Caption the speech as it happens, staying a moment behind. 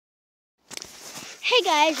Hey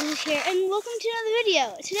guys, Rizzy here, and welcome to another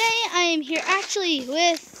video. Today I am here actually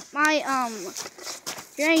with my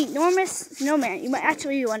ginormous snowman. You might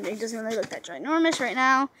actually be wondering, it doesn't really look that ginormous right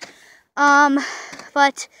now.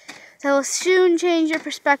 But that will soon change your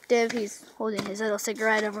perspective. He's holding his little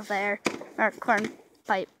cigarette over there, or corn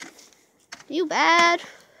pipe. You bad?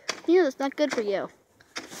 You know that's not good for you.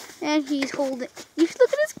 And he's holding. You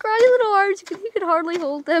look at his scrawny little arms. He could hardly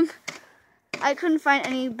hold them. I couldn't find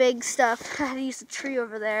any big stuff. I had to use the tree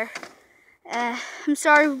over there. I'm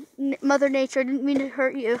sorry, Mother Nature. I didn't mean to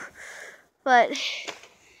hurt you. But,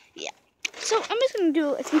 yeah. So, I'm just going to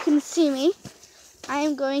do, if you can see me, I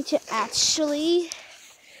am going to actually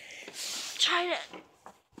try to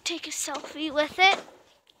take a selfie with it.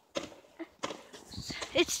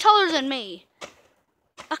 It's taller than me.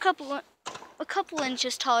 A couple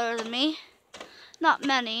inches taller than me. Not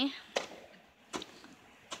many.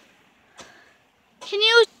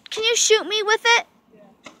 Can you shoot me with it?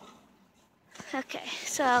 Yeah. Okay,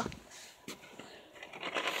 so.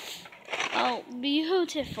 Oh,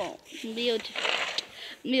 beautiful.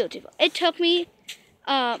 Beautiful. It took me,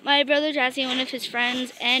 my brother Jazzy, one of his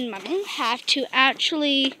friends, and my mom have to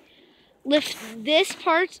actually lift this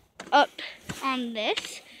part up on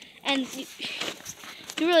this, and you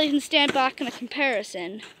really can stand back in a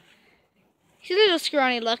comparison. He's a little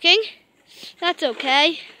scrawny looking. That's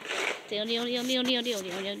okay. A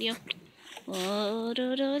 360.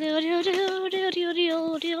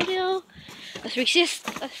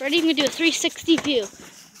 We're even gonna do a 360 view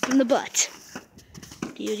from the butt.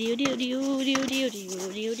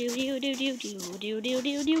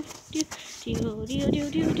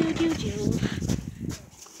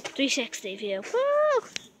 360 view. Woo!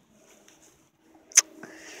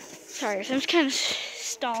 Sorry, I'm just kind of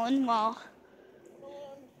stalling while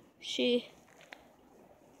she.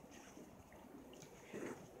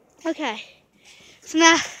 Okay, so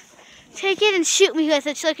now take it and shoot me with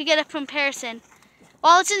it so I can get a comparison.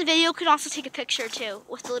 While it's in the video, you can also take a picture too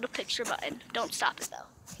with the little picture button. Don't stop it though.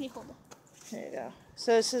 Can you hold it? There you go.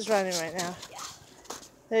 So this is running right now. Yeah.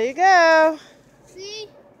 There you go. See?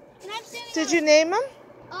 And I'm standing Did you name him?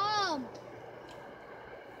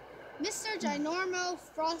 Mr. Ginormo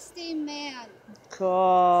Frosty Man.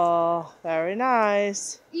 Cool. Very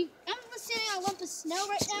nice. I'm standing on a lump of snow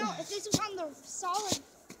right now. If this was on the solid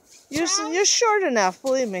You're short enough,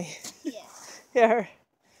 believe me. Yeah. Here.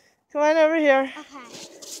 Come on over here. Okay.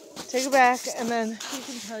 Take it back, and then he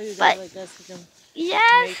can tell you that like this. He can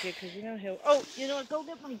make it, because you know he'll. Oh, you know what? Go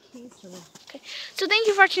get my keys for me. Okay. So thank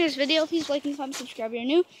you for watching this video. Please like and comment, subscribe if you're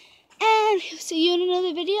new. And see you in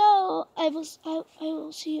another video. I will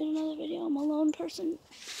see you in another video. I'm a lone person.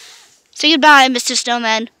 Say goodbye, Mr.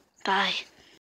 Snowman. Bye.